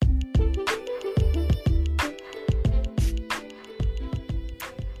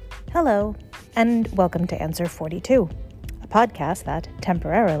Hello, and welcome to Answer 42, a podcast that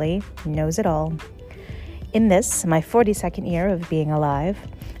temporarily knows it all. In this, my 42nd year of being alive,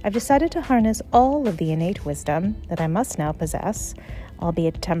 I've decided to harness all of the innate wisdom that I must now possess,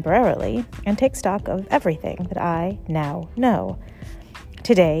 albeit temporarily, and take stock of everything that I now know.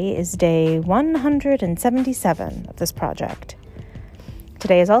 Today is day 177 of this project.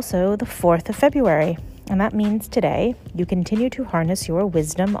 Today is also the 4th of February, and that means today you continue to harness your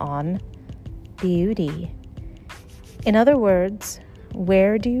wisdom on beauty. In other words,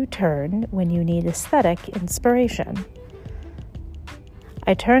 where do you turn when you need aesthetic inspiration?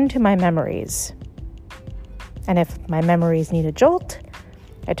 I turn to my memories. And if my memories need a jolt,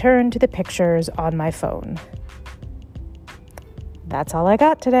 I turn to the pictures on my phone. That's all I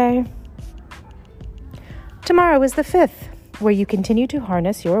got today. Tomorrow is the 5th, where you continue to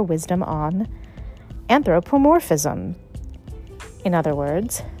harness your wisdom on anthropomorphism. In other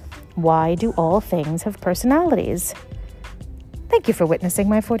words, why do all things have personalities? Thank you for witnessing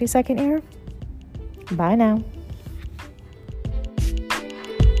my 42nd year. Bye now.